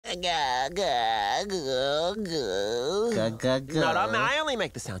No, I only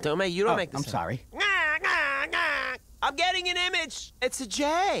make the sound. Don't make you don't make the I'm sound. sorry. I'm getting an image. It's a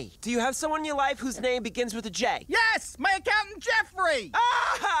J. Do you have someone in your life whose name begins with a J? Yes, my accountant Jeffrey.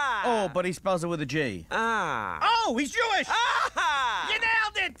 Ah! Oh, but he spells it with a G. Ah. Oh, he's Jewish. Ah! You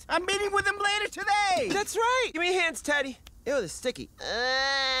nailed it. I'm meeting with him later today. That's right. Give me your hands, Teddy. Ew, they're sticky.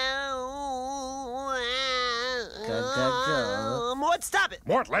 Mort, stop it.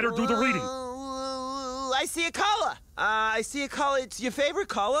 Mort, let her do the reading. I see a color. I see a color. It's your favorite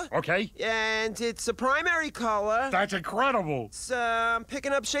color. Okay. And it's a primary color. That's incredible. So I'm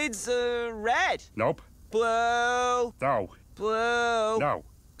picking up shades red. Nope. Blue. No. Blue. No.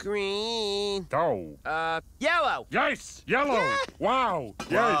 Green. No. Yellow. Yes. Yellow. Yeah. Wow.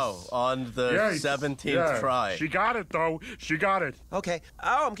 Yes. Wow, on the Yes. 17th Yeah. try. She got it, though. She got it. Okay.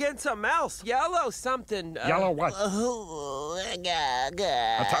 Oh, I'm getting something else. Yellow something. Yellow what? A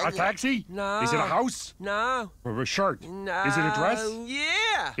taxi? No. Is it a house? No. Or a shirt? No. Is it a dress?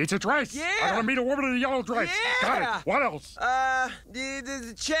 Yeah. It's a dress. Yeah. I'm gonna meet a woman in a yellow dress. Yeah. Got it. What else?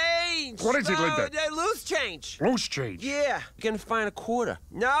 The change. What is it, Linda? The loose change. Loose change. Yeah. You can find a quarter.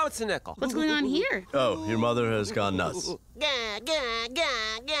 No, it's a nickel. What's going on here? Oh, your mother has gone nuts.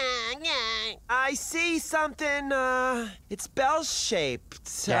 I see something, it's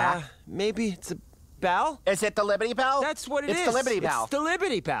bell-shaped. Yeah? Maybe it's a bell? Is it the Liberty Bell? That's what it is. It's the Liberty Bell. It's the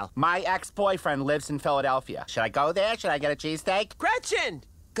Liberty Bell. My ex-boyfriend lives in Philadelphia. Should I go there? Should I get a cheesesteak? Gretchen!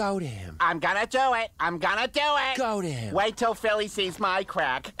 Go to him. I'm gonna do it. I'm gonna do it. Go to him. Wait till Philly sees my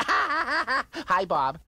crack. Hi, Bob.